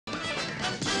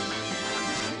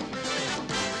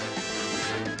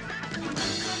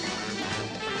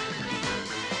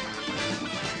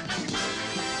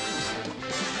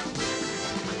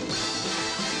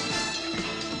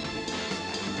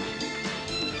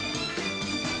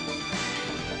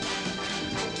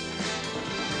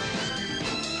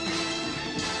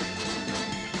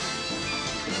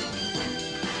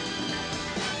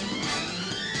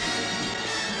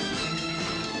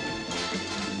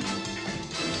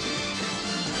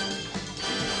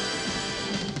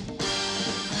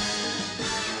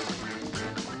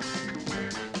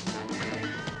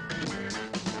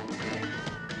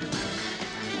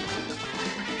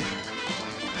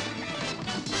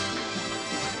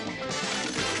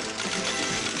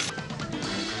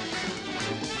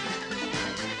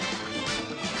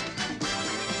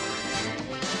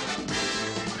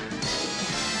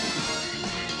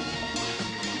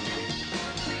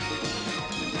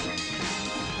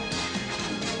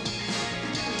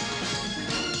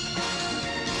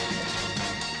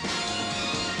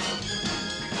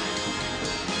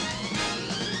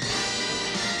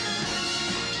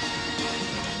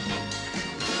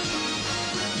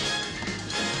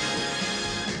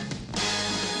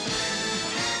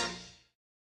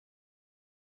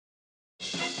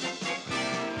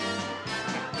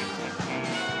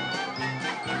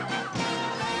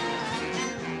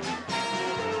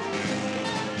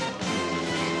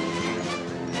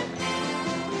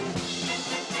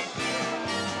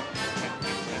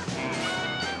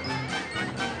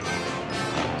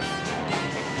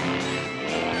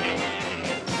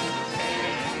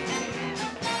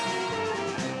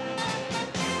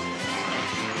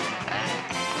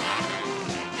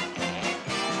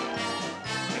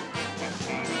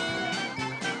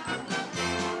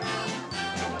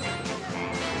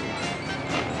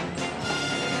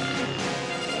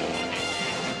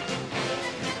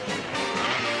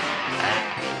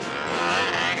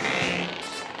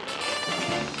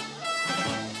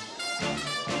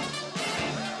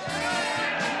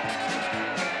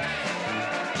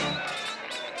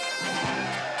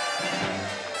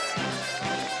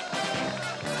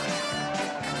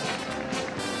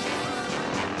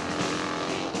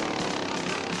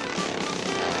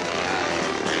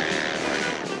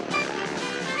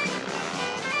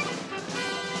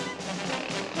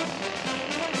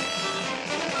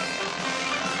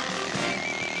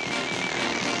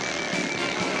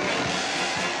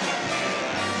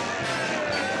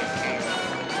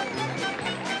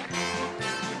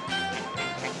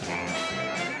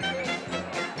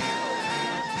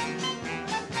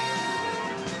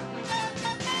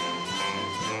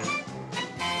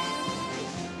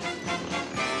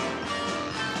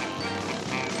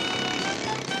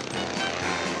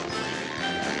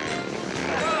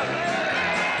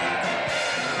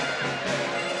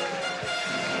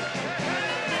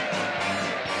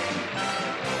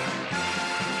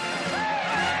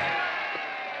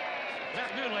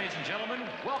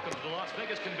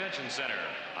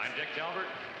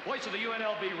of the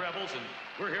UNLV Rebels, and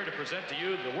we're here to present to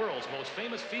you the world's most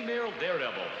famous female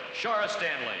daredevil, Shara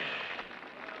Stanley.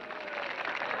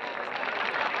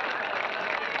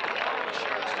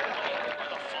 Shara Stanley are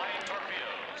the Flying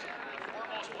Torpedoes, the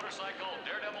foremost motorcycle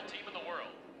daredevil team in the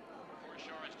world. For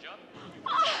Shara's jump,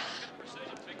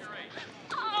 precision figure eight.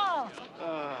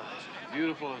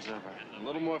 Beautiful as ever. A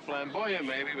little more flamboyant,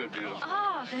 maybe, but beautiful.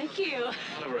 Oh, thank you.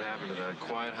 Whatever happened to that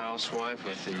quiet housewife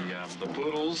with the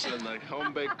poodles and the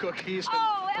home-baked cookies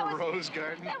and the rose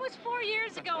garden? That was 4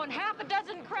 years ago and half a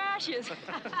dozen crashes.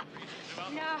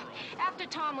 No, after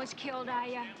Tom was killed,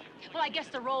 well, I guess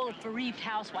the role of bereaved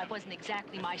housewife wasn't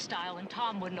exactly my style, and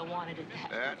Tom wouldn't have wanted it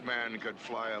that way. That man could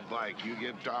fly a bike. You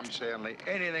give Tom Stanley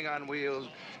anything on wheels,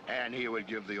 and he would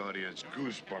give the audience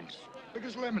goosebumps. Big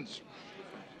as lemons.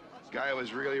 Guy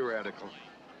was really radical.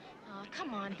 Oh,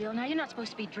 come on, Bill. Now, you're not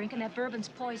supposed to be drinking. That bourbon's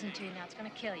poison to you now. It's going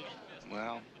to kill you.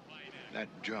 Well, that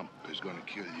jump is going to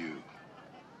kill you.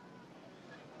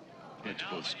 Let's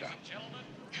both stop. Gentlemen,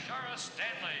 Shara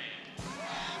Stanley.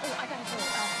 Oh, I gotta go.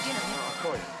 Dinner. I'll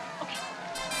call you.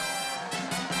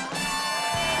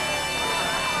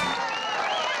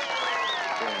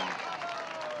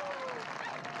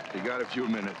 Okay. You got a few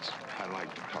minutes. I'd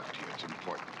like to talk to you. It's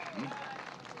important.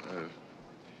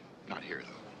 Not here,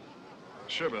 though.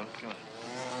 Sure, Bill. Come on.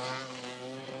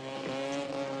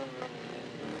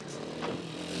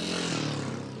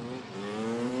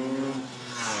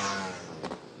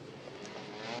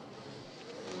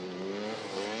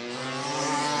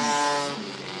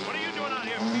 What are you doing out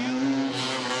here, Field?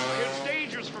 It's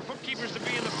dangerous for bookkeepers to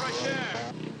be in the fresh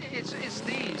air. It's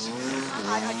these.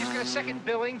 I just got a second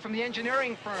billing from the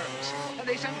engineering firms.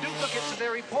 They sent duplicates of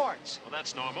their reports. Well,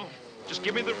 that's normal. Just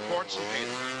give me the reports and pay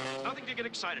them. Nothing to get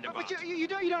excited about. But you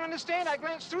don't understand. I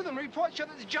glanced through them. Reports show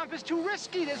that the jump is too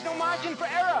risky. There's no margin for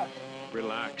error.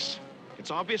 Relax. It's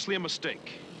obviously a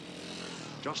mistake.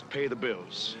 Just pay the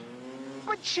bills.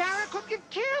 But Shara could get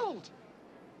killed.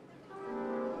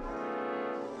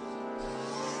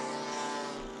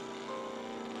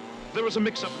 There was a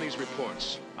mix-up in these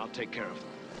reports. I'll take care of them.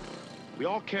 We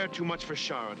all care too much for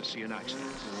Shara to see an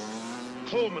accident.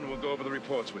 Coleman will go over the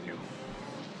reports with you.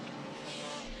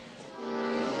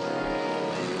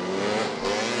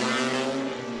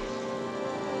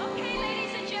 Okay,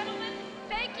 ladies and gentlemen,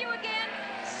 thank you again.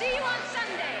 See you on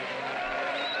Sunday.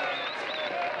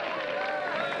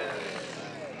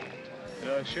 You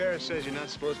know, Sheriff says you're not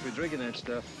supposed to be drinking that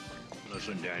stuff.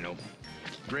 Listen, Daniel.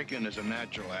 Drinking is a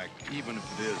natural act, even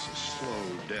if it is a slow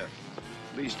death.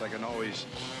 At least I can always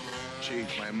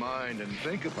change my mind and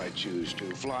think if I choose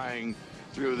to. Flying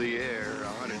through the air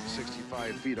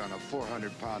 165 feet on a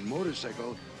 400-pound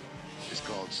motorcycle is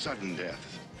called sudden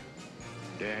death.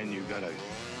 Dan, you gotta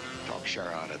talk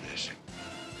Shara out of this.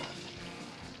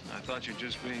 I thought you were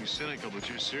just being cynical, but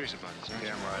you're serious about this, aren't you?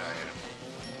 Damn right I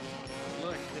am.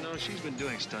 Look, you know, she's been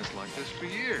doing stunts like this for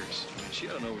years. I mean, she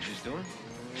don't know what she's doing.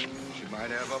 She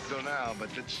might have up till now, but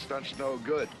that stunt's no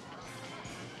good.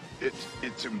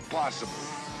 It's impossible.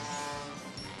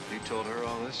 You told her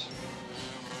all this?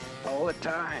 All the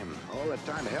time. All the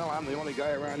time. Hell, I'm the only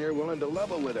guy around here willing to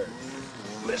level with her.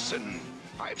 Listen,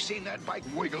 I've seen that bike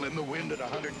wiggle in the wind at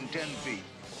 110 feet.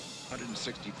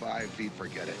 165 feet,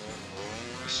 forget it.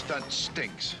 The stunt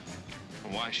stinks.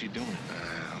 Well, why is she doing it?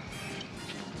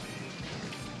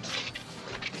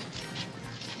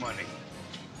 Money.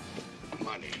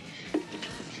 Money.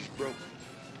 She's broke.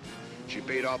 She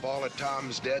paid off all of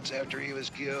Tom's debts after he was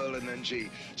killed, and then she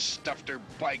stuffed her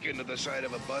bike into the side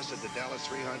of a bus at the Dallas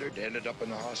 300, ended up in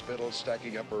the hospital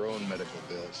stacking up her own medical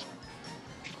bills.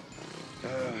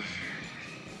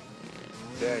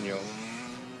 Daniel,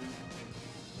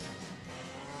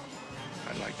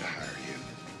 I'd like to hire you.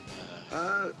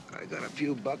 I got a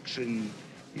few bucks, and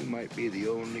you might be the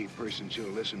only person she'll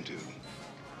listen to.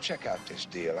 Check out this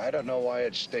deal. I don't know why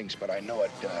it stinks, but I know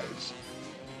it does.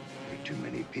 There are too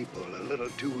many people, a little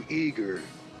too eager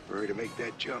for her to make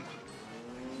that jump.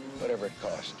 Whatever it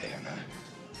costs, Dan, huh?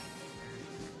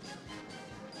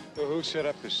 Well, who set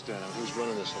up this stunt? Who's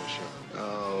running this whole show?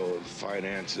 Oh,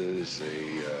 finances,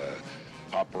 the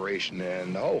operation,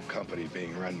 and the whole company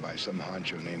being run by some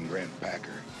honcho named Grant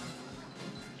Packer.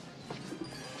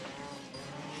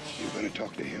 You gonna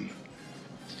talk to him?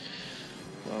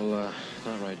 Well,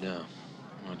 not right now.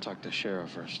 I'm gonna talk to the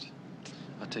sheriff first.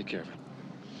 I'll take care of it.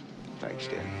 Thanks,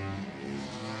 Dan.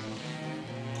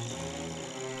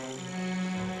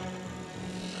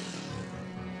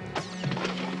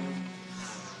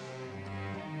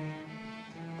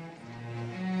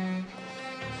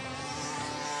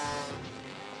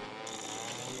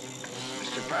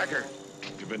 Mr. Packer.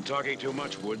 You've been talking too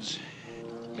much, Woods.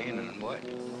 Meaning what?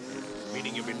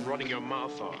 meaning you've been running your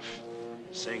mouth off,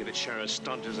 saying that Shara's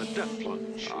stunt is a death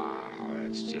plunge. Ah,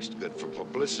 it's just good for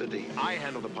publicity. I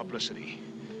handle the publicity.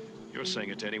 You're saying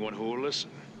it to anyone who will listen.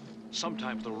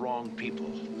 Sometimes the wrong people,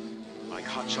 like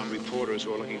hotshot reporters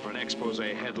who are looking for an expose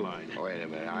headline. Oh, wait a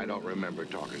minute, I don't remember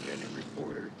talking to any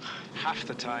reporter. Half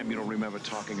the time, you don't remember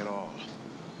talking at all.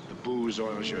 The booze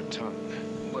oils your tongue.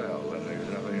 Well, then there's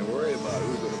nothing to worry about.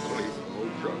 Who's going to believe an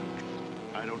old drunk?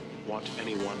 I don't want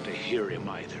anyone to hear him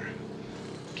either.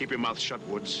 Keep your mouth shut,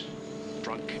 Woods.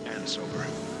 Drunk and sober.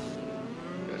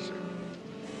 Yes, sir.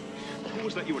 Who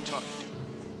was that you were talking to?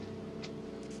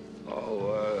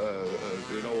 Oh,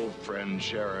 an old friend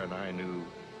Shara and I knew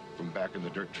from back in the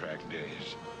dirt track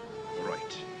days.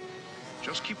 Right.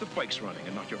 Just keep the bikes running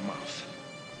and not your mouth.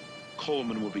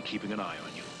 Coleman will be keeping an eye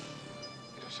on you.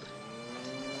 Yes, sir.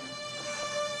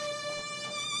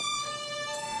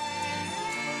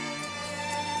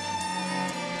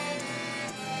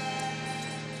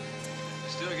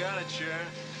 Still got it, Sharon.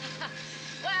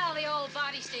 Well, the old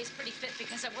body stays pretty fit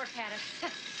because I work at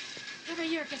it. Every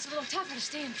year it gets a little tougher to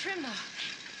stay in trim, though.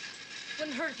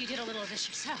 Wouldn't hurt if you did a little of this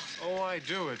yourself. Oh, I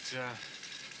do it.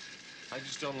 I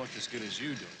just don't look as good as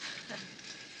you do.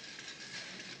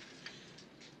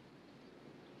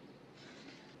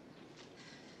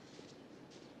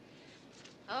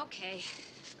 Okay,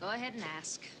 go ahead and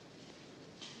ask.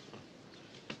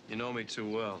 You know me too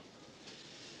well.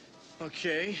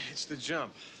 Okay, it's the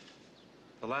jump.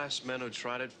 The last men who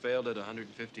tried it failed at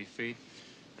 150 feet,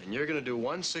 and you're gonna do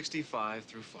 165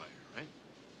 through fire, right?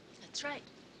 That's right.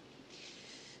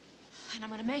 And I'm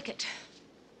gonna make it.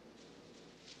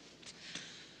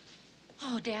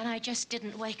 Oh, Dan, I just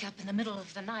didn't wake up in the middle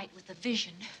of the night with a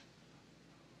vision.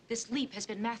 This leap has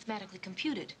been mathematically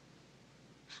computed.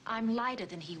 I'm lighter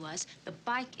than he was. The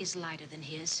bike is lighter than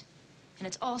his. And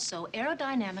it's also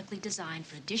aerodynamically designed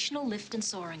for additional lift and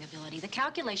soaring ability. The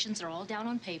calculations are all down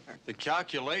on paper. The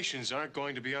calculations aren't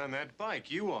going to be on that bike.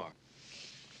 You are.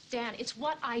 Dan, it's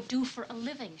what I do for a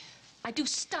living. I do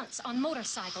stunts on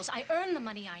motorcycles. I earn the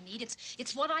money I need.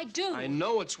 It's what I do. I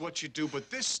know it's what you do, but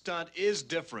this stunt is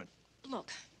different.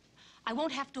 Look, I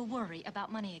won't have to worry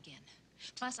about money again.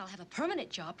 Plus, I'll have a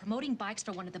permanent job promoting bikes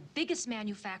for one of the biggest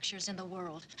manufacturers in the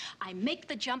world. I make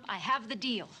the jump, I have the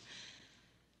deal.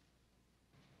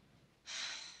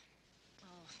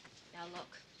 Oh, now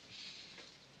look.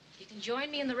 You can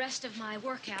join me in the rest of my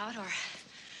workout or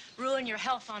ruin your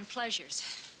health on pleasures.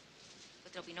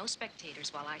 But there'll be no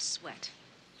spectators while I sweat.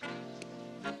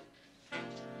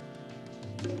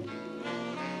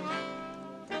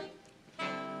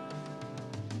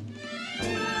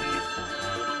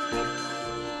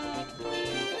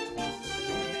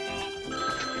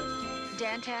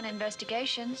 Downtown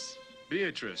investigations.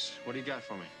 Beatrice, what do you got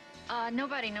for me?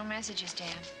 Nobody, no messages, Dan.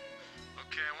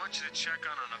 Okay, I want you to check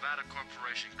on a Nevada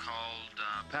corporation called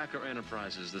Packer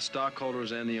Enterprises, the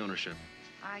stockholders and the ownership.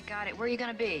 I got it. Where are you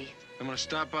gonna be? I'm gonna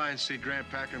stop by and see Grant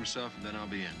Packer himself, and then I'll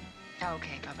be in.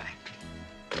 Okay, bye-bye.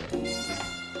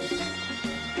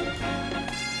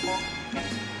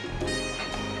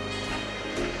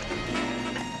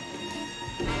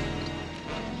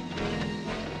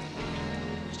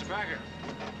 Mr. Packer.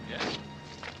 Yes?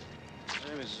 My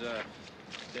name is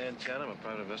Dan Tanner. I'm a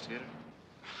private investigator.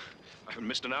 I haven't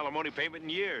missed an alimony payment in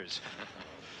years.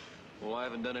 Well, I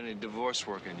haven't done any divorce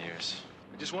work in years.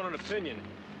 I just want an opinion.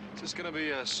 Is this gonna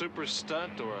be a super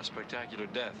stunt or a spectacular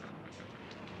death?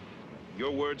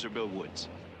 Your words are Bill Woods.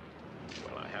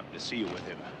 Well, I happen to see you with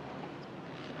him.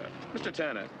 Mr.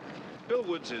 Tanner, Bill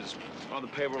Woods is on the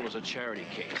payroll as a charity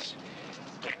case.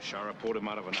 Shara pulled him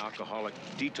out of an alcoholic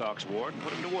detox ward and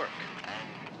put him to work.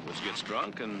 Woods gets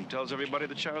drunk and tells everybody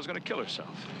that Shara's gonna kill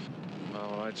herself.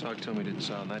 Well, when I talked to him, he didn't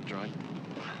sound that drunk.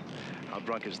 How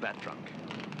drunk is that drunk?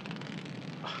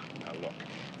 Now, look.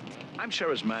 I'm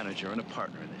Shara's manager and a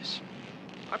partner in this.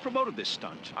 I promoted this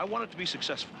stunt. I want it to be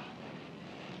successful.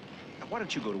 Now, why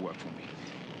don't you go to work for me?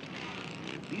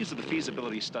 These are the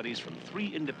feasibility studies from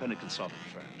 3 independent consulting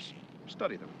firms.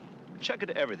 Study them. Check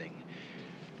into everything.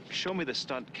 Show me the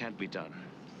stunt can't be done,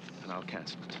 and I'll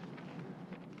cancel it.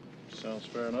 Sounds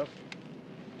fair enough.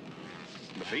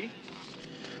 The fee?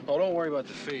 Oh, don't worry about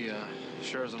the fee.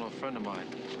 Cher's an old friend of mine.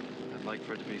 I'd like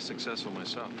for it to be successful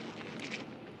myself.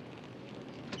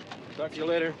 Talk to you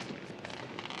later.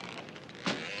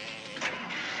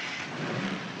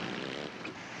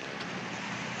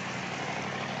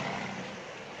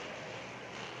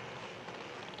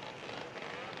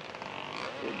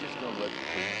 They just don't let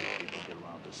people get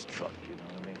around this truck, you know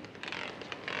what I mean?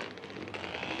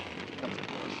 Come on,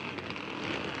 boys.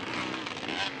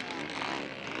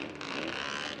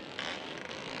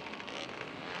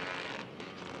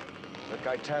 Look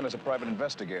guy Tan is a private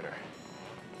investigator.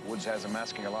 Woods has him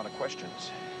asking a lot of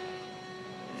questions.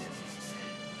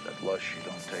 That lush, he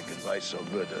don't take advice so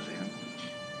good, does he?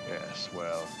 Yes,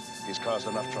 well, he's caused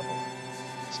enough trouble.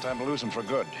 It's time to lose him for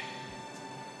good.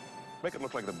 Make it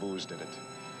look like the booze did it.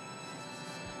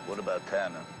 What about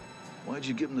Tanner? Why'd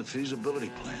you give him the feasibility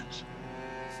plans?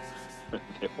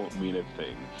 They won't mean a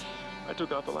thing. I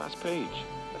took out the last page.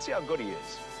 Let's see how good he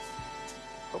is.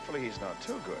 Hopefully he's not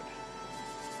too good.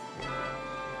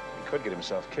 He could get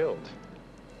himself killed.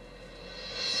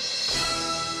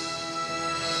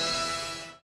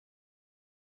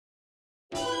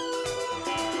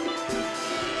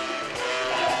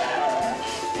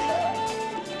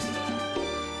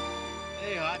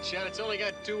 Hey, hotshot, it's only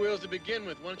got 2 wheels to begin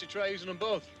with. Why don't you try using them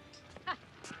both?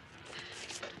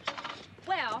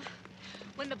 Well,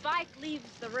 when the bike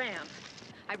leaves the ramp,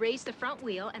 I raise the front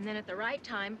wheel, and then at the right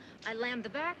time, I land the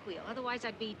back wheel. Otherwise,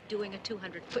 I'd be doing a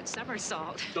 200-foot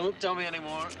somersault. Don't tell me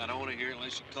anymore. I don't want to hear it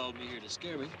unless you called me here to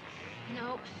scare me.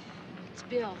 No, it's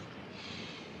Bill.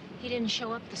 He didn't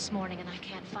show up this morning, and I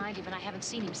can't find him, and I haven't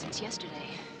seen him since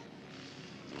yesterday.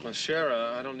 Well,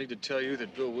 Shara, I don't need to tell you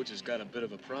that Bill Woods has got a bit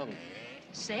of a problem.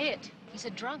 Say it. He's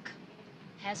a drunk.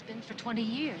 Has been for 20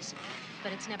 years.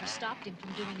 But it's never stopped him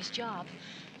from doing his job.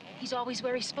 He's always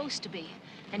where he's supposed to be.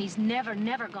 And he's never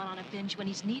gone on a binge when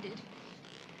he's needed.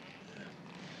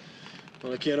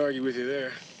 Well, I can't argue with you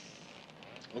there.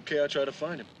 Okay, I'll try to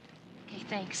find him. Okay,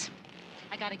 thanks.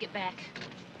 I gotta get back.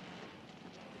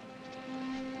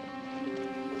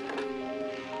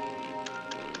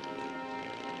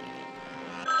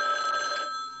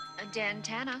 Dan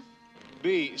Tanner.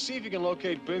 B, see if you can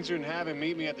locate Binzer and have him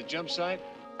meet me at the jump site.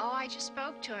 Oh, I just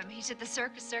spoke to him. He's at the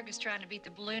circus trying to beat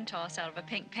the balloon toss out of a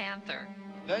pink panther.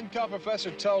 Then call Professor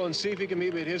Toll and see if he can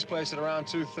meet me at his place at around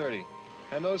 2:30.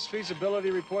 And those feasibility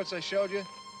reports I showed you,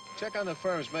 check on the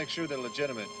firms, make sure they're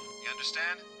legitimate. You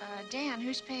understand? Dan,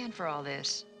 who's paying for all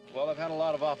this? Well, I've had a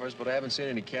lot of offers, but I haven't seen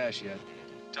any cash yet.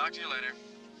 Talk to you later.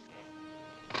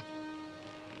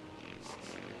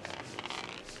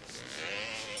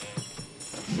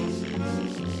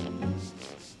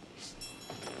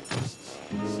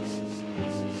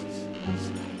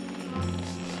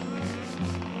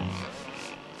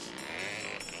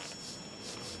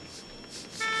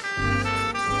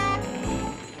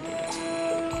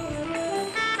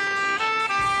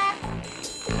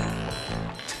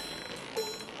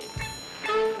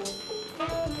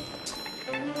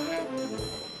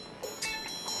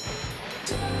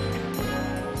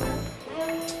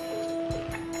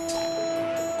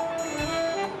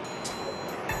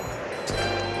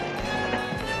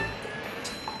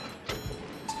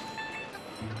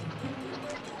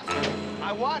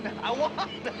 I won!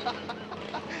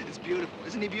 It's beautiful.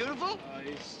 Isn't he beautiful?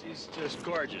 He's just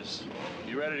gorgeous.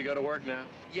 You ready to go to work now?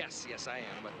 Yes, I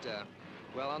am. But,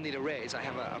 well, I'll need a raise. I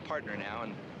have a partner now,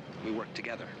 and we work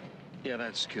together. Yeah,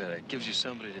 that's good. It gives you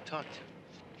somebody to talk to.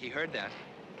 He heard that.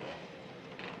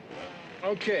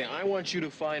 Okay, I want you to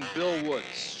find Bill Woods,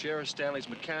 Sheriff Stanley's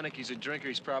mechanic. He's a drinker.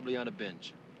 He's probably on a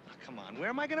binge. Oh, come on. Where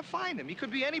am I going to find him? He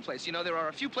could be any place. You know, there are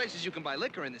a few places you can buy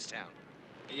liquor in this town.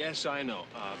 Yes, I know.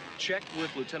 Check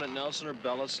with Lieutenant Nelson or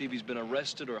Bella, see if he's been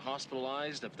arrested or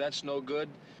hospitalized. If that's no good,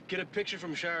 get a picture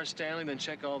from Sheriff Stanley, then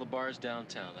check all the bars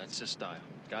downtown. That's the style.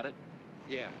 Got it?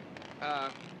 Yeah.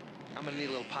 I'm gonna need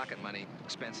a little pocket money,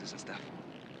 expenses and stuff.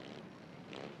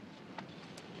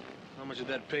 How much did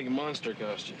that pig monster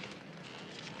cost you?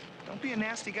 Don't be a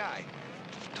nasty guy.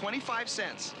 25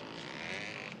 cents.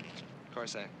 Of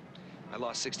course, I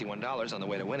lost $61 on the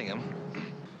way to winning him.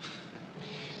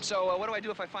 So, what do I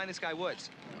do if I find this guy Woods?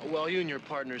 Well, you and your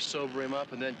partners sober him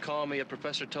up and then call me at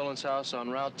Professor Tolan's house on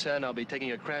Route 10. I'll be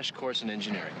taking a crash course in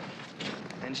engineering.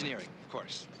 Engineering, of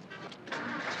course.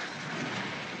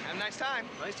 Have a nice time.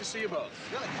 Nice to see you both.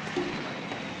 Good.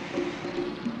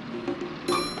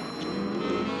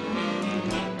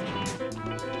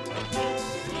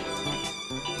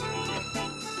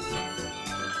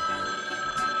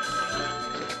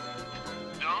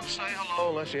 Don't say hello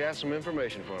unless you have some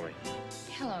information for me.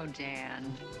 Hello,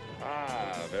 Dan.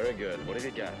 Ah, very good. What have you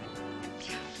got?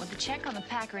 Well, the check on the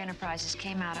Packer Enterprises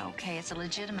came out okay. It's a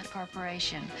legitimate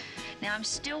corporation. Now, I'm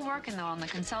still working, though, on the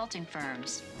consulting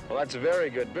firms. Well, that's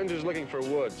very good. Binder's looking for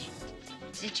Woods.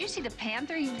 Did you see the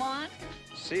Panther you won?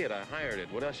 See it, I hired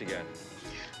it. What else you got?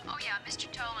 Oh, yeah, Mr.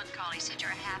 Tolan called. He said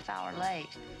you're a half hour late.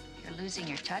 You're losing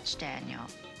your touch, Daniel.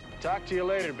 Talk to you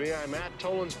later, B. I'm at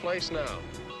Tolan's place now.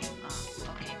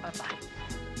 Oh, okay, bye-bye.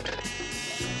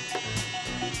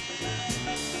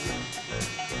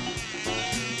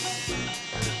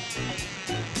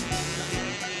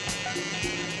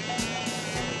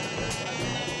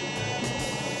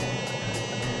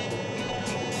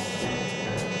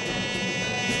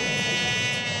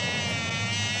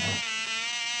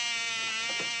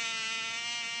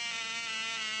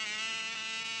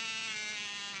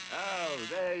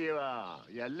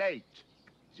 You're late.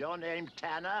 Is your name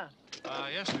Tanner?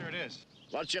 Yes, sir, it is.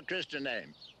 What's your Christian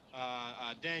name?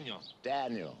 Daniel.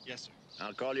 Daniel. Yes, sir.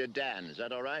 I'll call you Dan. Is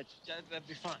that all right? That'd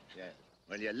be fine. Yeah.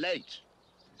 Well, you're late.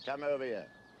 Come over here.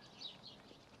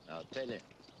 I'll tell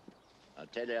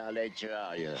you how late you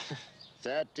are. You're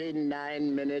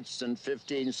 39 minutes and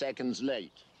 15 seconds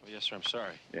late. Oh, yes, sir, I'm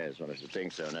sorry. Yes, well, I should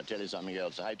think so. And I'll tell you something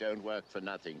else. I don't work for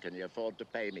nothing. Can you afford to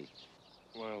pay me?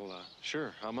 Well,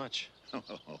 sure. How much?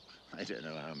 Oh, I don't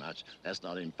know how much. That's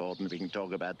not important. We can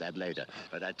talk about that later.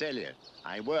 But I tell you,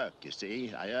 I work, you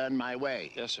see. I earn my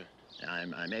way. Yes, sir. I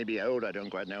may be old. I don't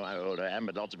quite know how old I am,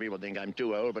 but lots of people think I'm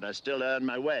too old, but I still earn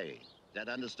my way. Is that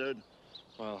understood?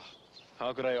 Well,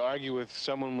 how could I argue with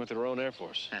someone with their own Air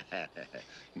Force?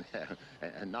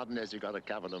 Not unless you've got a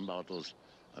couple of models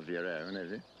of your own,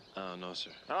 is it? Oh, no,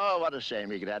 sir. Oh, what a shame.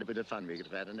 We could have had a bit of fun. We could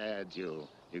have had an air duel.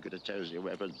 You could have chosen your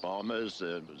weapons, bombers,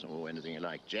 or anything you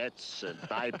like, jets,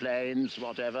 biplanes,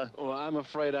 whatever. Well, I'm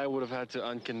afraid I would have had to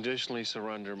unconditionally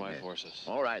surrender my forces.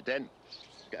 All right, then.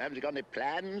 Haven't you got any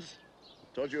plans?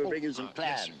 Thought you were bringing some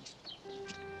plans. Yes,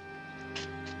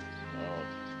 Oh.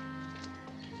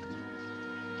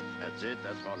 That's it?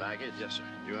 That's more like it? Yes, sir.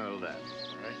 You hold that.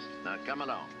 All right. Now, come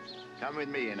along. Come with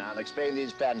me, and I'll explain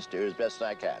these plans to you as best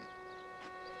I can.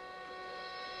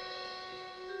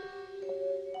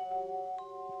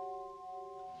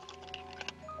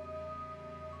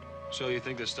 So you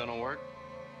think this stunt will work?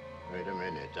 Wait a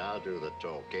minute. I'll do the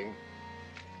talking.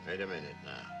 Wait a minute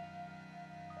now.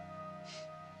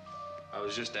 I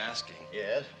was just asking.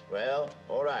 Yes, well,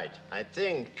 all right. I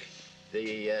think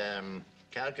the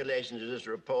calculations of this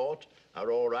report are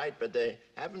all right, but they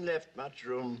haven't left much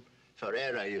room for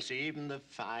error. You see, even the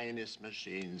finest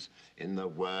machines in the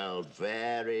world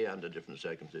vary under different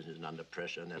circumstances and under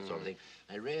pressure and that sort of thing.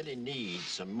 I really need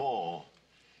some more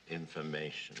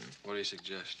information. What do you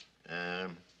suggest?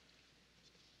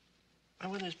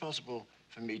 When it's possible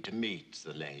for me to meet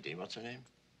the lady. What's her name?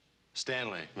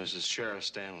 Stanley, Mrs. Sheriff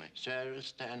Stanley. Sarah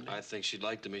Stanley? I think she'd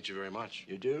like to meet you very much.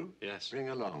 You do? Yes. Bring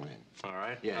her along, then. All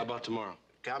right. Yeah. How about tomorrow?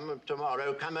 Come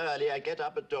tomorrow. Come early. I get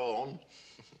up at dawn.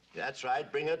 That's right.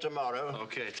 Bring her tomorrow.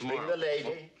 Okay, tomorrow. Bring the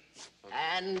lady.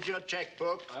 And your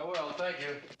checkbook. I will. Thank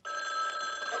you.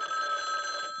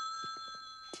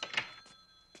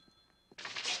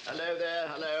 Hello there.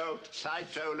 Hello. Side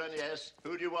Tolan, yes.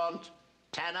 Who do you want?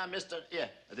 Tanner, Mr. Yeah,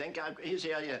 I think he's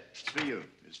here. Yeah, it's for you.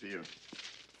 It's for you.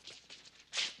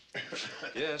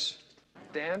 Yes.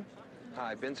 Dan?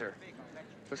 Hi, Binzer.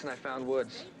 Listen, I found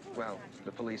Woods. Well,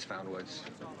 the police found Woods.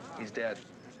 He's dead.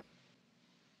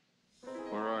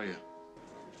 Where are you?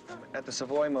 At the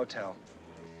Savoy Motel.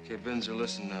 Okay, Binzer,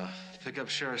 listen, pick up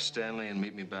Sheriff Stanley and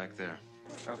meet me back there.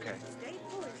 Okay.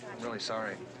 I'm really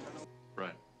sorry.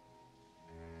 Right.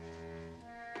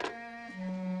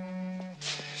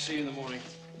 See you in the morning.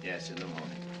 Yes, in the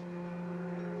morning.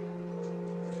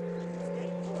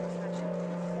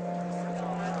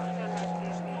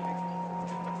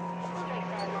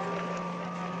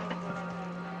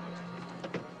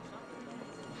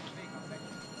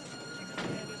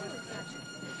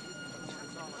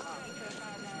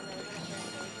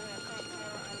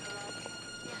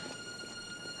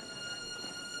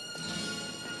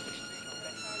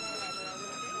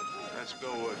 Let's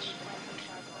go, Woods.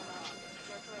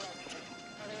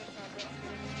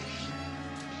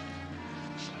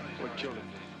 What killed him?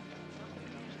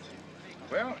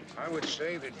 Well, I would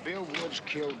say that Bill Woods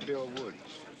killed Bill Woods.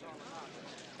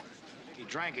 He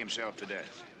drank himself to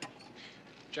death.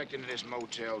 Checked into this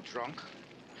motel drunk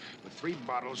with 3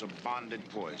 bottles of bonded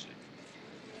poison.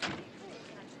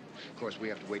 Of course, we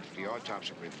have to wait for the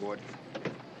autopsy report.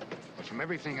 But from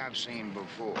everything I've seen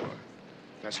before,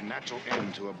 that's a natural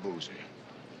end to a boozer.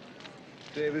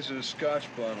 Dave, this is a Scotch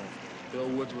bottle. Bill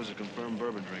Woods was a confirmed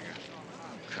bourbon drinker.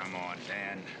 Come on,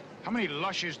 Dan. How many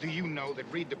lushers do you know that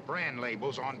read the brand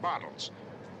labels on bottles?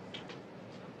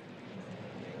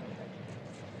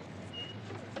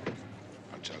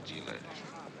 I'll talk to you later.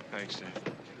 Thanks, Dave.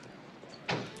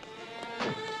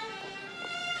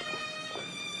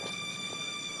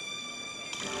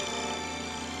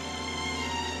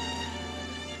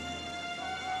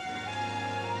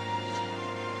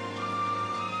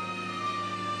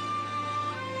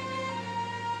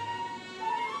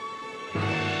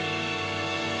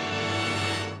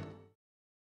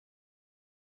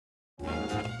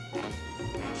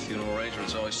 Funeral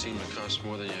arrangements always seem to cost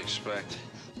more than you expect.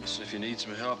 So if you need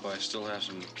some help, I still have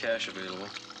some cash available.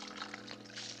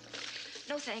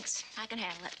 No, thanks. I can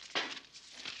handle it.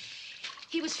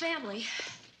 He was family.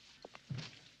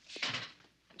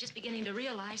 I'm just beginning to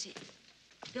realize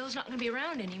Bill's not going to be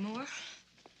around anymore.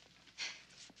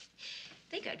 I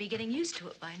think I'd be getting used to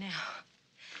it by now.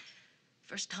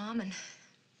 First Tom and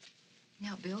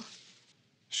now Bill.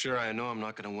 Sure, I know I'm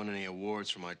not going to win any awards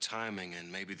for my timing,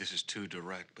 and maybe this is too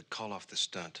direct, but call off the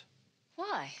stunt.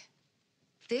 Why?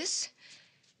 This?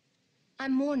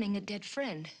 I'm mourning a dead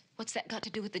friend. What's that got to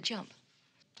do with the jump?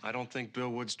 I don't think Bill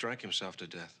Woods drank himself to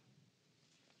death.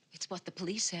 It's what the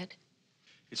police said.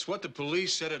 It's what the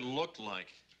police said it looked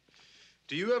like.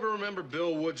 Do you ever remember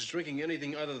Bill Woods drinking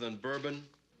anything other than bourbon?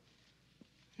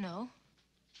 No.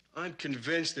 I'm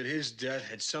convinced that his death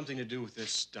had something to do with this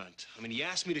stunt. I mean, he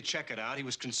asked me to check it out. He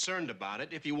was concerned about it.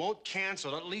 If you won't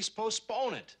cancel it, at least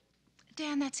postpone it.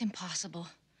 Dan, that's impossible.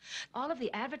 All of the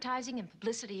advertising and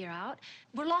publicity are out.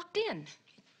 We're locked in.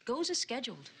 It goes as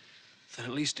scheduled. Then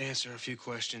at least answer a few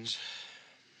questions.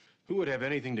 Who would have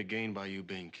anything to gain by you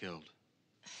being killed?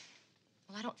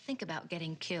 Well, I don't think about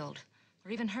getting killed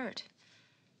or even hurt.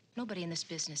 Nobody in this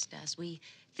business does. We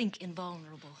think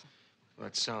invulnerable. Well,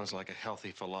 that sounds like a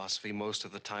healthy philosophy most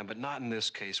of the time, but not in this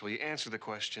case. Will you answer the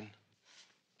question?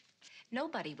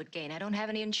 Nobody would gain. I don't have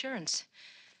any insurance.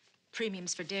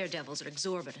 Premiums for daredevils are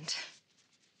exorbitant.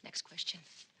 Next question.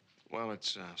 Well,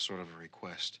 it's sort of a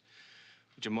request.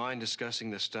 Would you mind discussing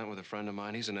this stunt with a friend of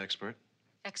mine? He's an expert.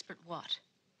 Expert what?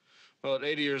 Well, at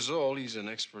 80 years old, he's an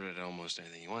expert at almost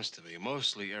anything he wants to be,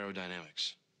 mostly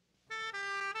aerodynamics.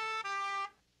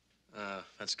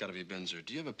 That's got to be Benzer.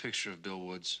 Do you have a picture of Bill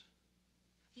Woods?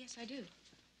 Yes, I do.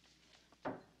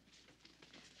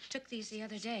 Took these the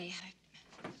other day.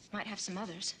 I might have some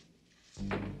others.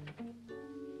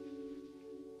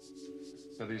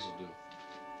 Now, these will do.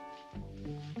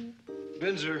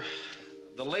 Benzer,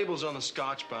 the labels on the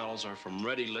Scotch bottles are from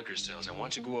Ready Liquor Sales. I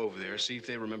want you to go over there, see if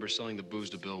they remember selling the booze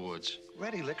to Bill Woods.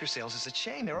 Ready Liquor Sales is a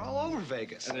chain. They're all over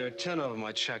Vegas. And there are 10 of them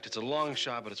I checked. It's a long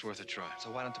shot, but it's worth a try.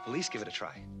 So why don't the police give it a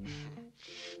try?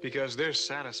 Because they're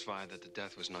satisfied that the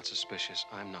death was not suspicious.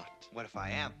 I'm not. What if I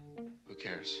am? Who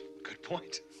cares? Good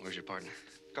point. Where's your partner?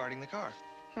 Guarding the car.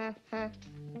 You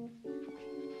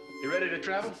ready to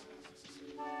travel?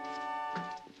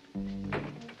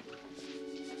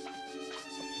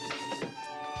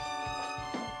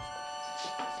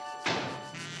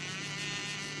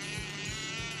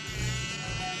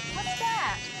 What's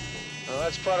that? Well,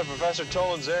 that's part of Professor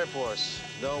Toland's Air Force.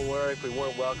 Don't worry, if we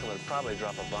weren't welcome, it'd probably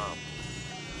drop a bomb.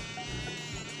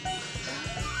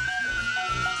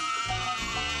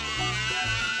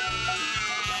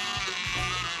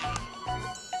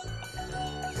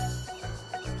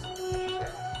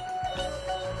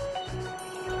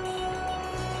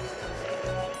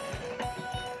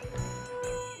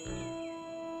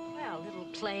 Well, little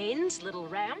planes, little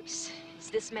ramps. Is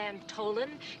this man Tolan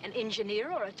an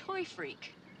engineer or a toy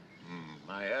freak?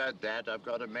 I heard that. I've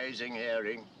got amazing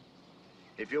hearing.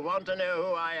 If you want to know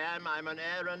who I am, I'm an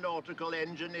aeronautical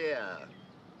engineer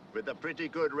with a pretty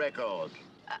good record.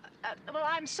 Well,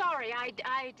 I'm sorry.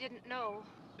 I didn't know.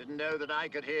 Didn't know that I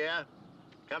could hear?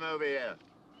 Come over here.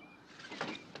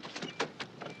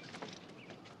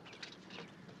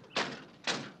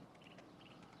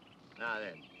 Now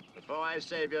then, before I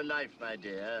save your life, my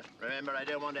dear, remember I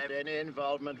don't want to have any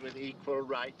involvement with equal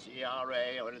rights,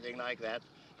 ERA, or anything like that.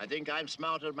 I think I'm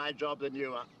smarter at my job than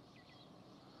you are.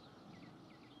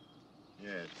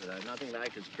 Yes, but I'm nothing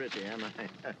like as pretty, am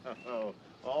I?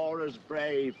 Or as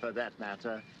brave, for that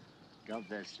matter. God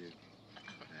bless you.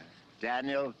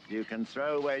 Daniel, you can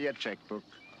throw away your checkbook.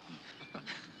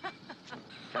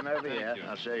 Come over here.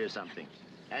 I'll show you something.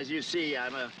 As you see,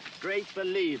 I'm a great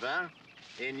believer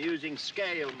in using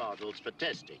scale models for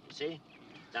testing, you see?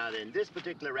 Now then, this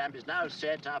particular ramp is now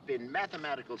set up in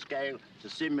mathematical scale to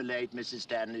simulate Mrs.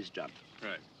 Stanley's jump.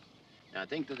 Right. Now, I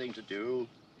think the thing to do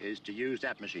is to use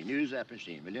that machine. Use that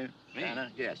machine, will you? Me?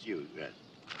 Anna? Yes, you, yes.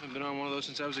 I've been on one of those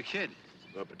since I was a kid.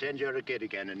 Well, pretend you're a kid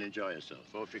again and enjoy yourself.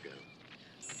 Off you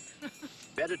go.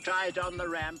 Better try it on the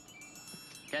ramp.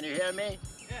 Can you hear me?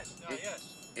 Yes,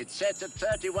 yes. It's set at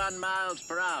 31 miles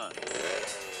per hour.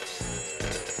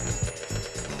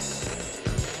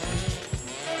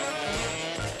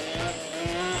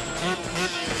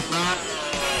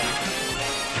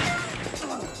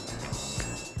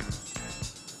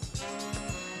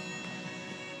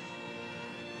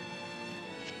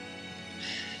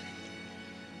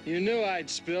 You knew I'd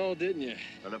spill, didn't you?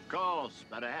 Well, of course,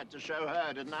 but I had to show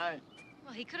her, didn't I?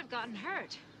 Well, he could have gotten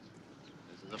hurt.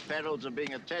 This is the perils of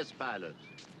being a test pilot.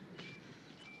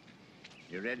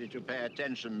 You ready to pay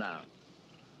attention now?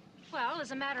 Well,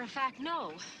 as a matter of fact,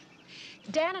 no.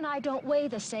 Dan and I don't weigh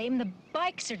the same. The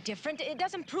bikes are different. It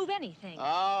doesn't prove anything.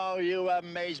 Oh, you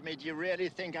amaze me. Do you really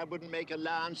think I wouldn't make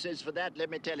allowances for that? Let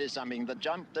me tell you something. The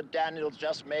jump that Daniels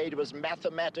just made was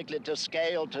mathematically to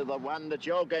scale to the one that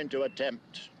you're going to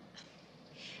attempt.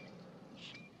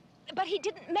 But he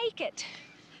didn't make it.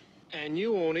 And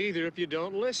you won't either if you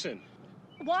don't listen.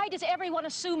 Why does everyone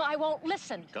assume I won't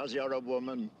listen? Because you're a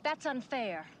woman. That's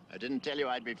unfair. I didn't tell you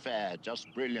I'd be fair,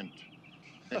 just brilliant.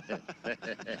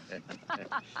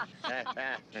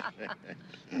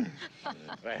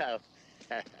 Well,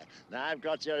 now I've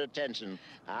got your attention.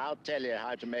 I'll tell you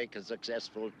how to make a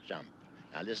successful jump.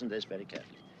 Now listen to this very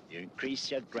carefully. You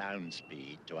increase your ground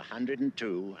speed to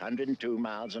 102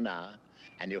 miles an hour,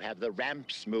 and you have the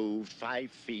ramps moved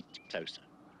 5 feet closer.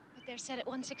 But they're set at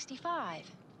 165.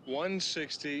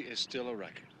 160 is still a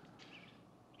record.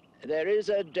 There is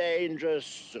a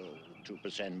dangerous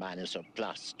 2% minus or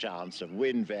plus chance of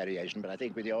wind variation, but I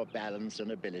think with your balance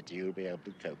and ability, you'll be able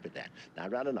to cope with that. Now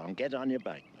run along, get on your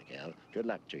bike, Miguel. Good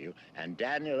luck to you. And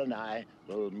Daniel and I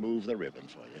will move the ribbon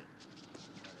for you.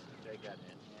 Take that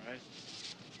in. All right.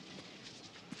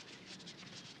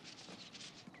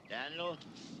 Daniel,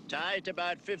 tie it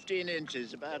about 15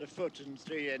 inches, about 1 foot and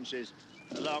 3 inches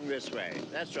along this way.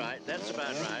 That's right. That's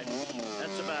about right.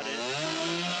 That's about it.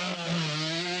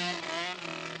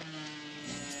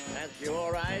 That's you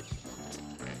all right?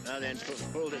 Now then,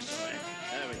 pull this way.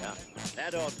 There we are.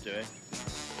 That ought to do it.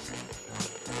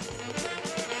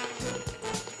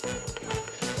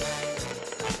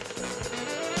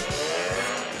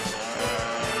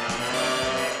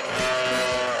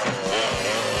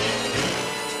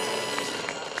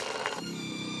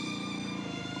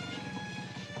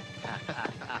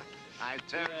 I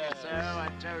told you so. I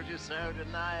told you so,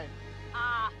 didn't I?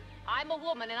 I'm a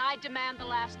woman and I demand the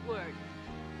last word.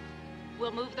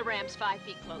 We'll move the ramps 5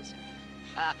 feet closer.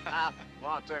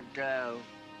 What a girl.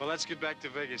 Well, let's get back to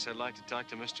Vegas. I'd like to talk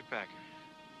to Mr. Packer.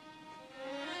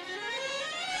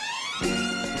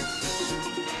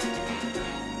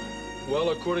 Well,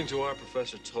 according to our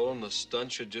Professor Tolan, the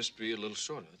stunt should just be a little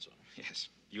shorter, that's all. Yes,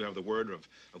 you have the word of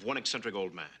one eccentric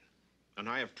old man. And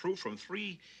I have proof from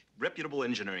 3 reputable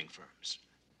engineering firms.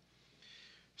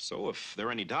 So if there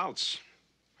are any doubts,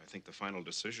 I think the final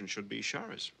decision should be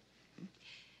Shara's.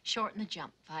 Shorten the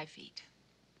jump 5 feet.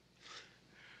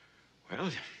 Well,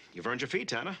 you've earned your fee,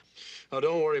 Tana. Oh,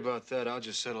 don't worry about that. I'll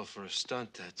just settle for a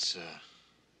stunt that's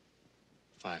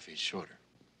 5 feet shorter.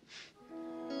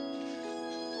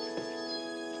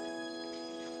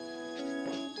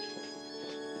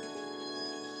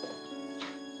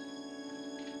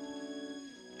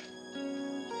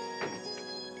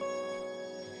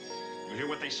 You hear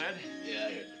what they said? Yeah,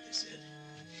 I heard what they said.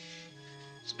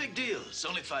 It's a big deal. It's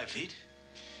only 5 feet.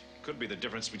 Could be the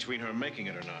difference between her making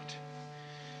it or not.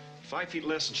 5 feet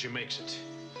less and she makes it.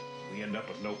 We end up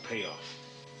with no payoff.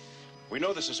 We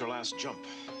know this is her last jump.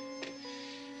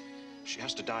 She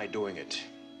has to die doing it,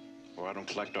 or I don't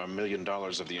collect our $1 million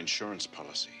of the insurance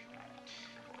policy.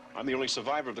 I'm the only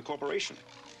survivor of the corporation.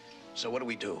 So what do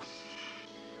we do?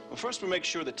 Well, first we make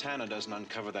sure that Tana doesn't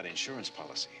uncover that insurance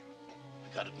policy.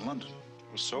 We got it in London.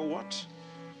 Well, so what?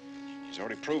 He's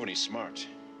already proven he's smart.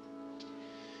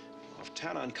 Well, if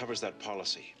Tana uncovers that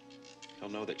policy, he'll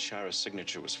know that Shara's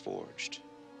signature was forged.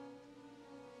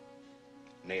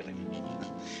 Nail him.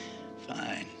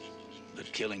 Fine.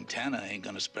 But killing Tana ain't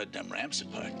gonna spread them ramps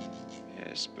apart.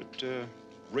 Yes, but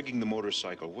rigging the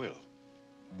motorcycle will.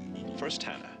 First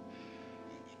Tana,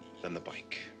 then the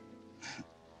bike.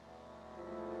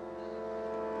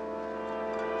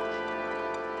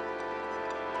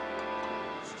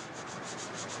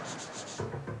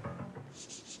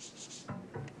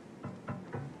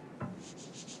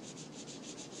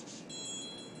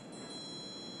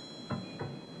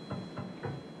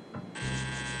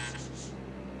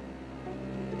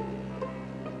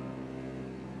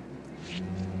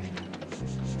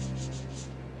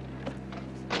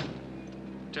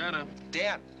 Tana.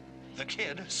 Dan, the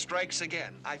kid strikes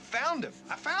again. I found him.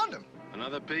 I found him.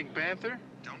 Another Pink Panther?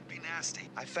 Don't be nasty.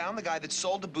 I found the guy that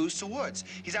sold the booze to Woods.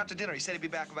 He's out to dinner. He said he'd be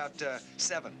back about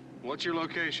 7. What's your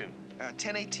location?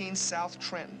 1018 South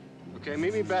Trenton. Okay,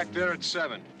 meet me back there at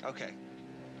 7. Okay.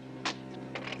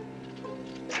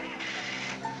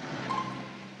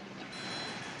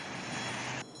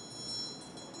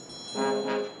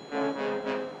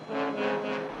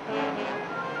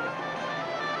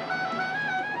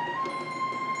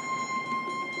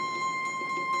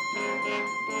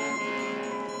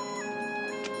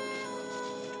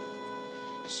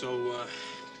 So,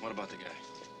 what about the guy?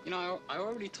 You know, I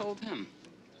already told him.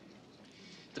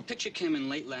 The picture came in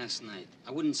late last night.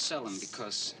 I wouldn't sell him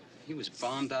because he was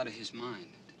bombed out of his mind.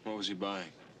 What was he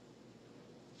buying?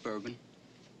 Bourbon.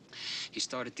 He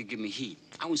started to give me heat.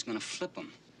 I was gonna flip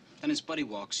him. Then his buddy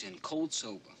walks in, cold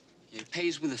sober. He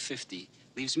pays with a 50,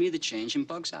 leaves me the change, and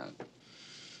bugs out. Do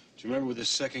you remember what the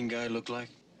second guy looked like?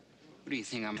 What do you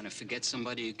think? I'm gonna forget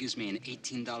somebody who gives me an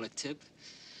 $18 tip?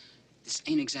 This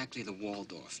ain't exactly the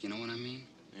Waldorf, you know what I mean?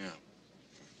 Yeah.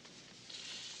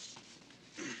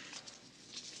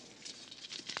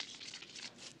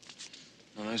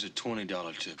 Now, there's a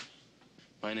 $20 tip.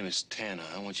 My name is Tana.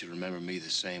 I want you to remember me the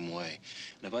same way.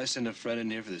 And if I send a friend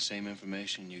in here for the same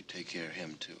information, you take care of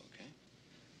him, too,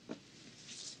 okay?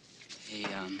 Hey,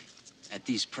 at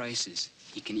these prices,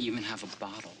 you can even have a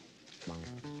bottle.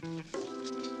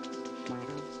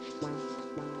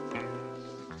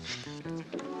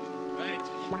 Right.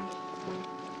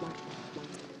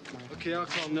 Okay, I'll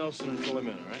call Nelson and fill him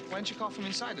in, all right? Why don't you call from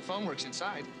inside? The phone works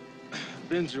inside.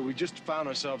 Binzer, we just found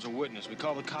ourselves a witness. We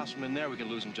call the cops from in there, we can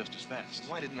lose him just as fast.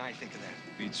 Why didn't I think of that?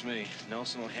 Beats me.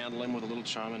 Nelson will handle him with a little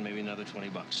charm and maybe another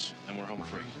 $20. Then we're home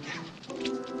free.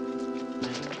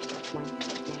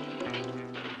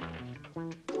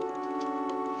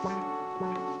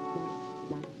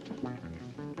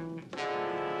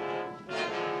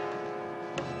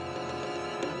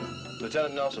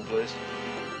 Lieutenant Nelson, please.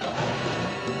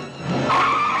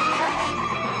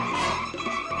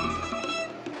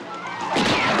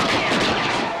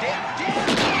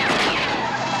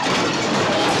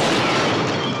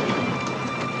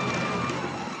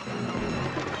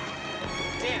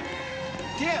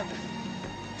 Dan!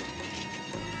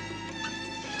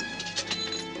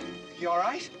 You all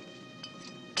right?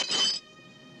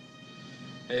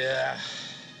 Yeah,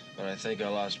 but I think I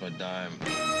lost my dime.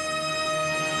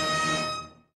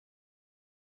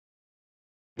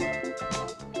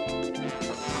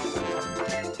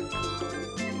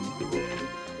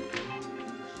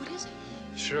 What is it?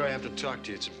 Sure, I have to talk to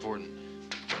you. It's important.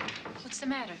 What's the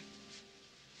matter?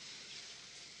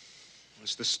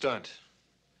 It's the stunt.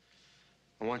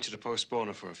 I want you to postpone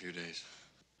it for a few days.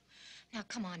 Now,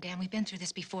 come on, Dan. We've been through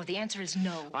this before. The answer is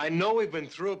no. I know we've been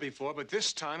through it before, but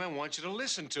this time I want you to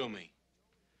listen to me.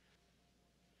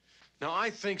 Now, I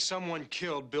think someone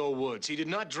killed Bill Woods. He did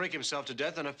not drink himself to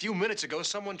death, and a few minutes ago,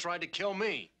 someone tried to kill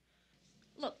me.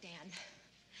 Look, Dan.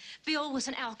 Bill was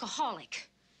an alcoholic.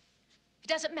 It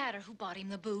doesn't matter who bought him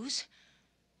the booze.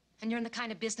 And you're in the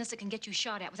kind of business that can get you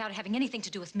shot at without having anything to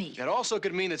do with me. That also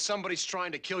could mean that somebody's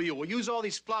trying to kill you. We'll use all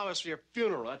these flowers for your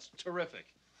funeral. That's terrific.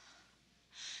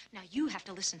 Now, you have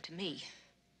to listen to me.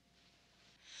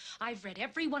 I've read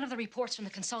every one of the reports from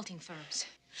the consulting firms.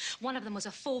 One of them was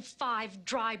a full 5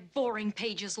 dry, boring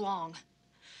pages long.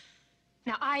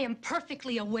 Now, I am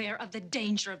perfectly aware of the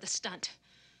danger of the stunt,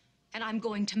 and I'm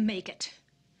going to make it.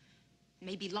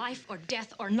 Maybe life or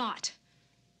death or not.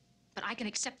 But I can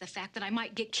accept the fact that I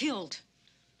might get killed.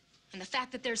 And the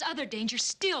fact that there's other danger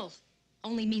still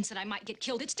only means that I might get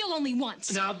killed. It's still only once.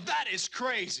 Now, that is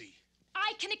crazy.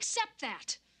 I can accept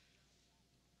that.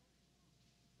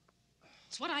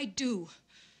 It's what I do.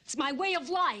 It's my way of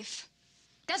life.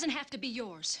 It doesn't have to be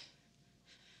yours.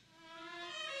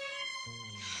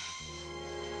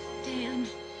 Dan,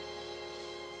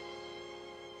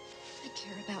 I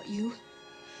care about you.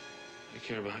 I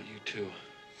care about you, too.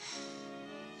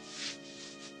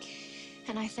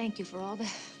 And I thank you for all the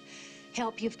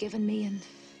help you've given me and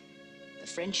the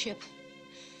friendship.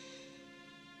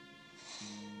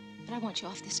 But I want you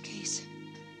off this case.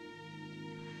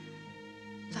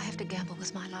 If I have to gamble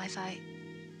with my life, I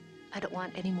don't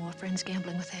want any more friends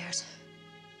gambling with theirs.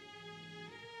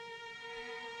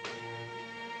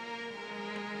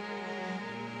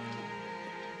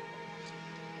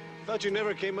 Thought you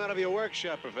never came out of your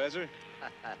workshop, Professor.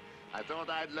 I thought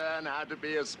I'd learn how to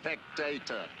be a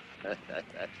spectator. Hey,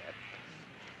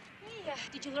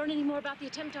 did you learn any more about the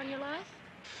attempt on your life?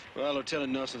 Well,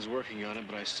 Lieutenant Nelson's working on it,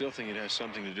 but I still think it has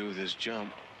something to do with this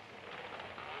jump.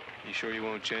 You sure you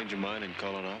won't change your mind and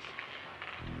call it off?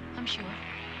 I'm sure.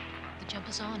 The jump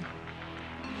is on.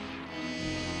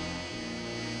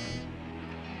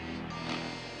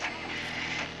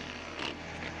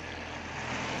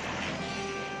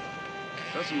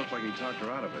 Doesn't look like he talked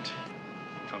her out of it.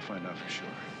 I'll find out for sure.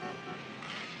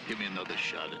 Give me another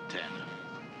shot at Tana.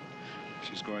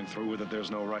 She's going through with it. There's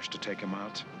no rush to take him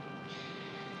out.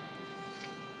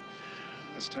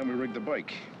 It's time we rig the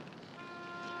bike.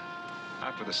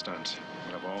 After the stunt,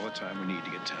 we'll have all the time we need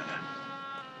to get Tana.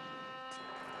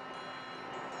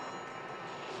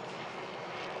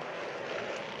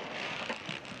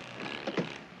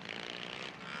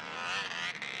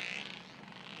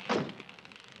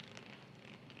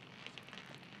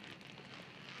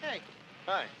 Hey,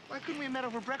 Hi. why couldn't we have met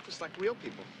over breakfast like real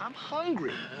people? I'm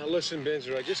hungry. Now, listen,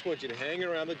 Binzer, I just want you to hang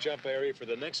around the jump area for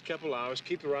the next couple hours.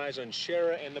 Keep your eyes on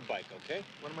Shara and the bike, okay?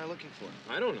 What am I looking for?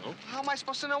 I don't know. How am I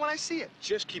supposed to know when I see it?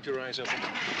 Just keep your eyes open.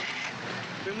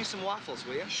 Bring me some waffles,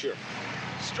 will you? Sure.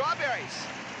 Strawberries.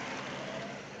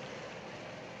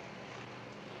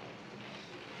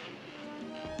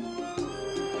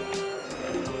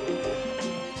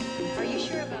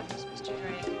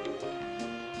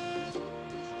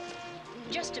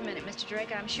 Just a minute, Mr.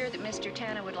 Drake. I'm sure that Mr.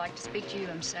 Tanner would like to speak to you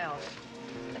himself.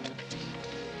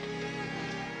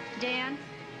 Dan?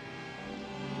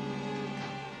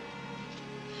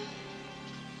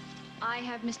 I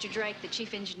have Mr. Drake, the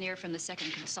chief engineer from the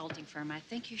second consulting firm. I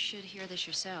think you should hear this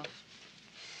yourself.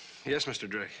 Yes, Mr.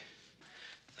 Drake.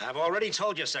 I've already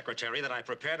told you, Secretary, that I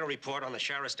prepared a report on the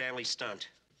Shara Stanley stunt.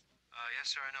 Yes,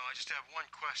 sir, I know. I just have one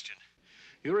question.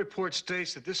 Your report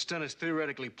states that this stunt is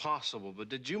theoretically possible, but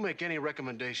did you make any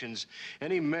recommendations,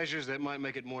 any measures that might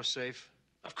make it more safe?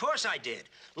 Of course I did.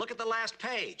 Look at the last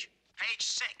page. Page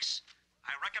 6.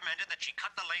 I recommended that she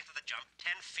cut the length of the jump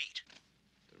 10 feet.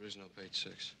 There is no page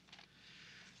 6.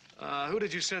 Who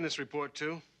did you send this report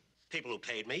to? People who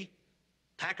paid me.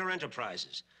 Packer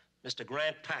Enterprises. Mr.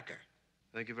 Grant Packer.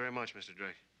 Thank you very much, Mr.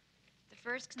 Drake. The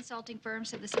first consulting firm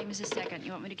said the same as the second.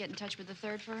 You want me to get in touch with the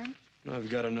third firm? No, I've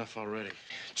got enough already.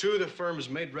 Two of the firms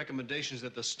made recommendations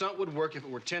that the stunt would work if it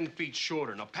were 10 feet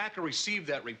shorter. Now, Packer received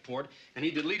that report, and he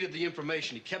deleted the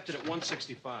information. He kept it at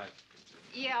 165.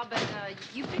 Yeah, but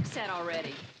you fixed that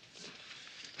already.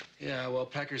 Yeah, well,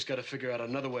 Packer's got to figure out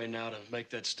another way now to make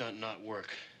that stunt not work.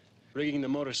 Rigging the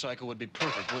motorcycle would be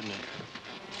perfect, wouldn't it?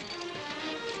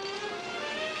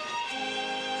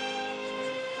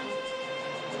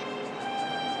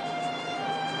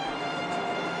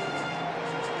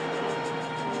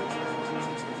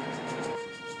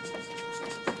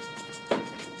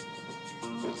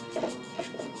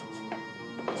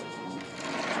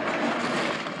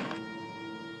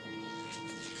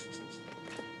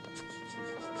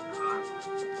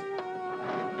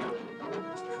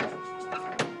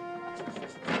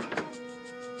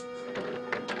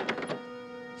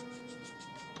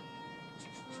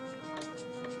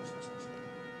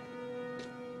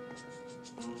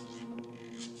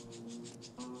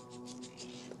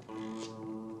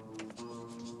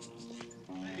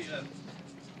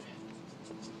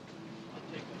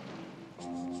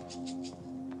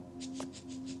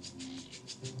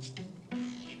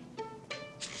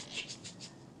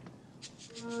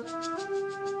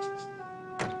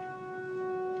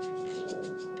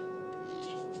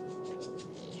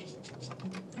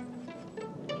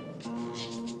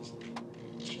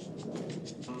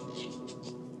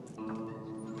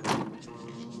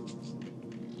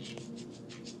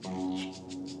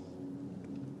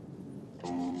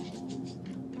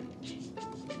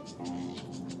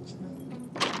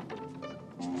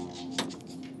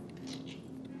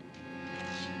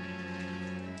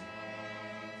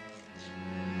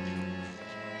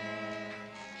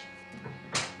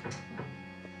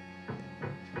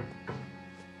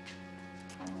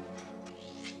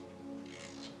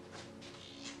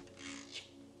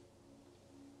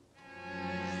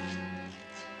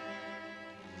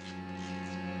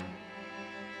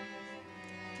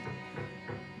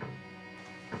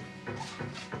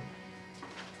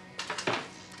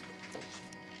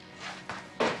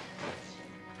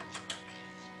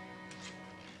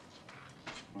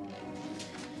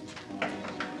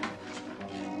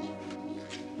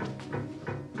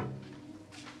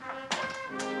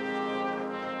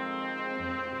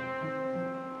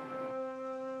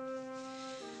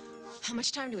 How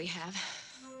much time do we have?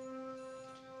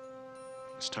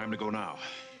 It's time to go now.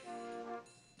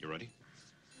 You ready?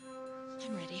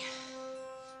 I'm ready.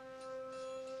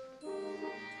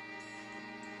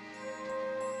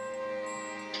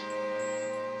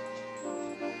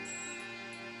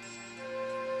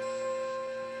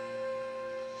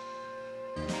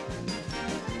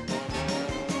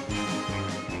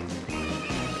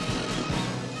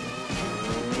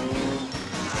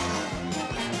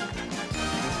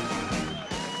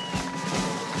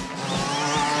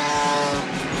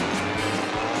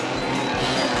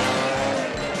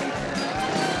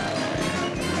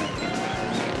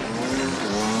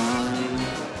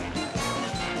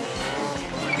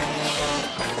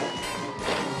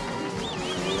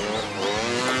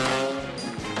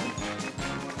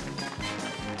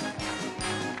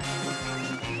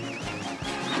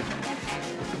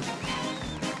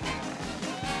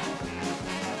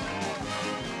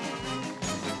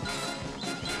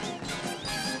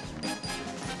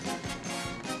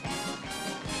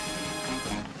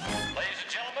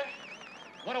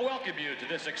 I want to welcome you to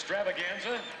this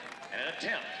extravaganza and an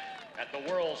attempt at the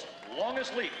world's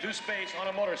longest leap through space on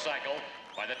a motorcycle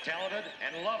by the talented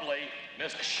and lovely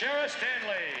Miss Shara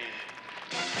Stanley.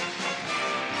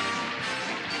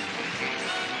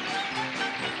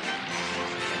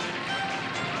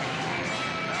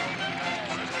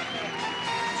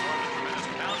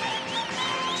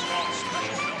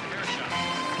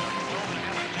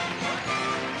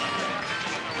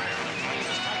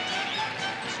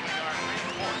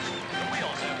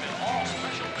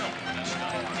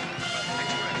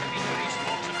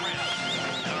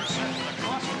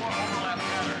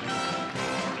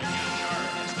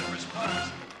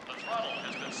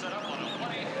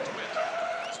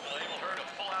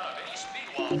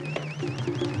 Dan!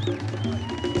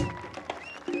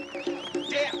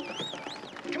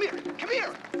 Come here! Come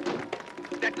here!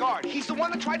 That guard, he's the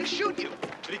one that tried to shoot you.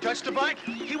 Did he touch the bike?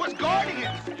 He was guarding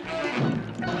it!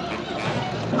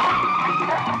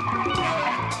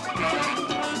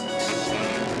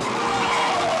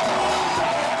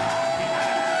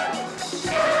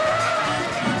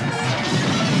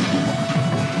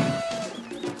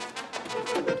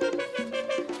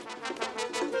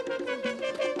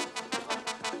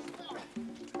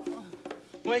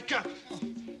 Wake up!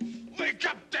 Wake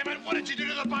up, damn it! What did you do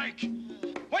to the bike?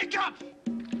 Wake up!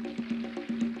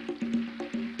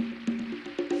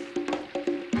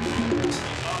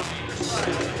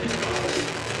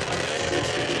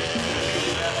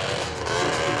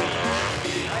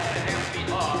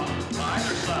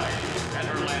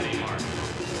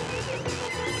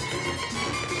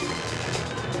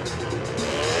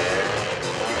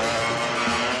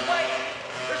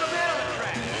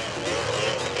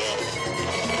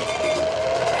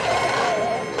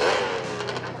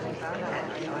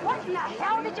 What in the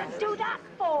hell did you do that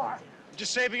for?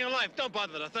 Just saving your life. Don't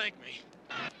bother to thank me.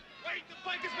 Wait, the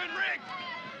bike has been rigged!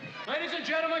 Ladies and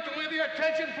gentlemen, can we have your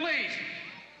attention, please?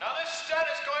 Now, this stunt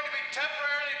is going to be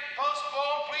temporarily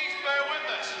postponed. Please bear with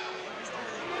us.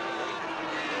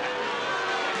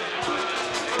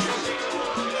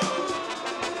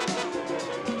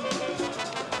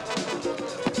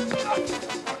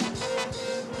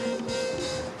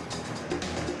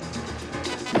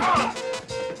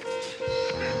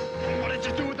 What did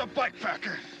you do with the bike,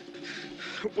 Packer?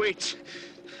 Wait.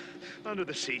 Under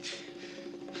the seat.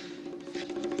 There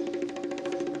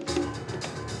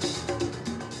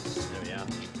we are.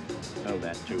 Hold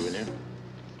that too, will you?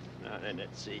 Now then,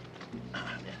 let's see.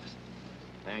 Yes.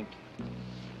 Thank you.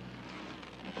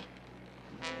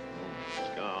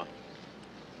 Oh, scar.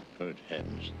 Good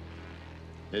heavens.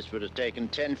 This would have taken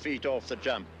 10 feet off the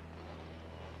jump.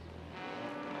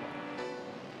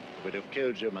 Would have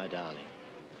killed you, my darling.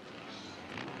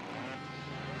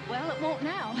 Well, it won't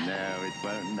now. No, it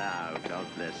won't now. God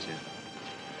bless you.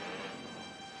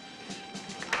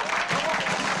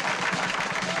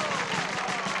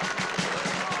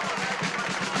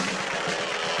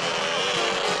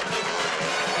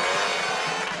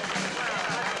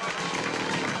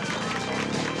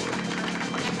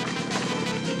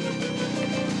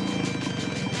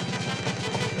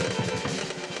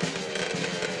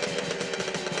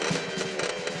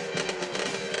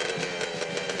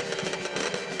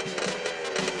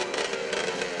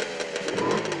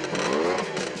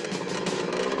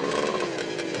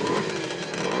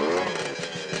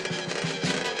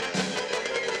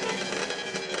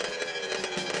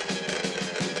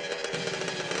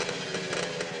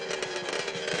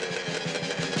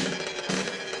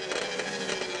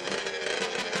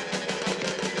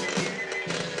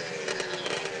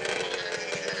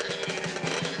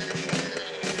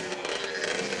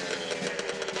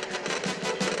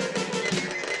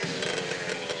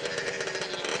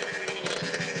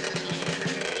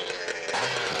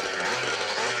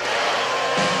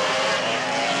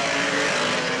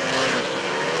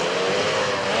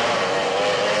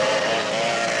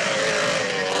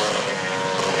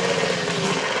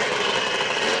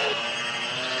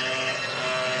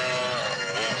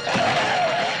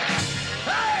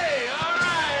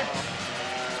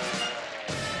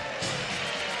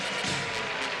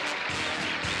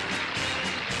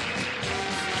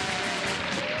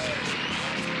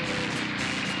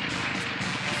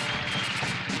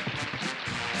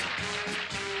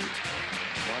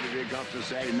 Got to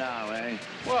say now, eh?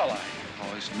 Well, I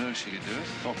always knew she could do it.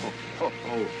 My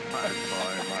boy, my boy.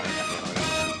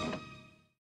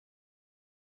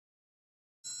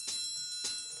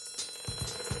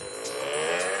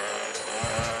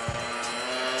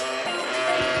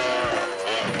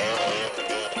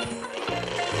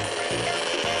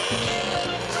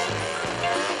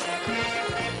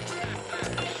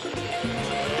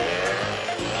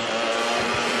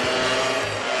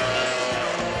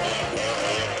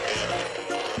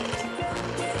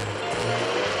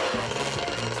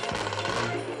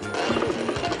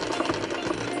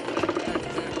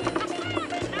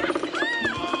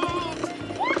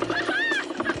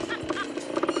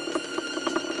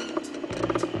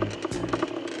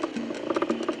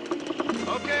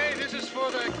 Okay, this is for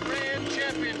the Grand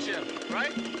Championship,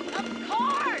 right? Of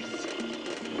course!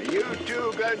 Are you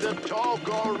two going to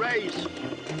talk or race?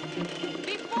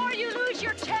 Before you lose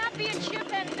your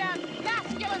championship and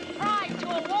masculine pride to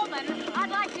a woman,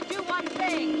 I'd like to do one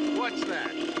thing. What's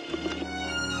that?